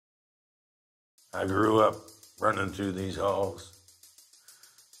I grew up running through these halls,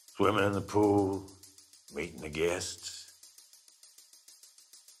 swimming in the pool, meeting the guests.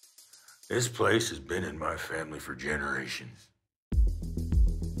 This place has been in my family for generations.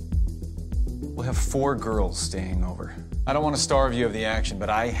 We'll have 4 girls staying over. I don't want to starve you of the action, but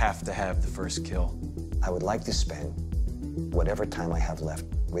I have to have the first kill. I would like to spend whatever time I have left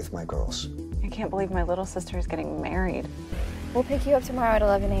with my girls. I can't believe my little sister is getting married. We'll pick you up tomorrow at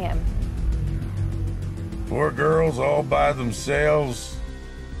 11 a.m. 4 girls all by themselves.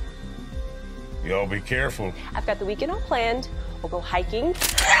 Y'all be careful. I've got the weekend all planned. We'll go hiking.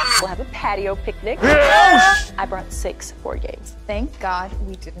 We'll have a patio picnic. I brought 6 board games. Thank God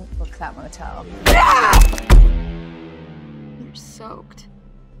we didn't book that motel. You're soaked.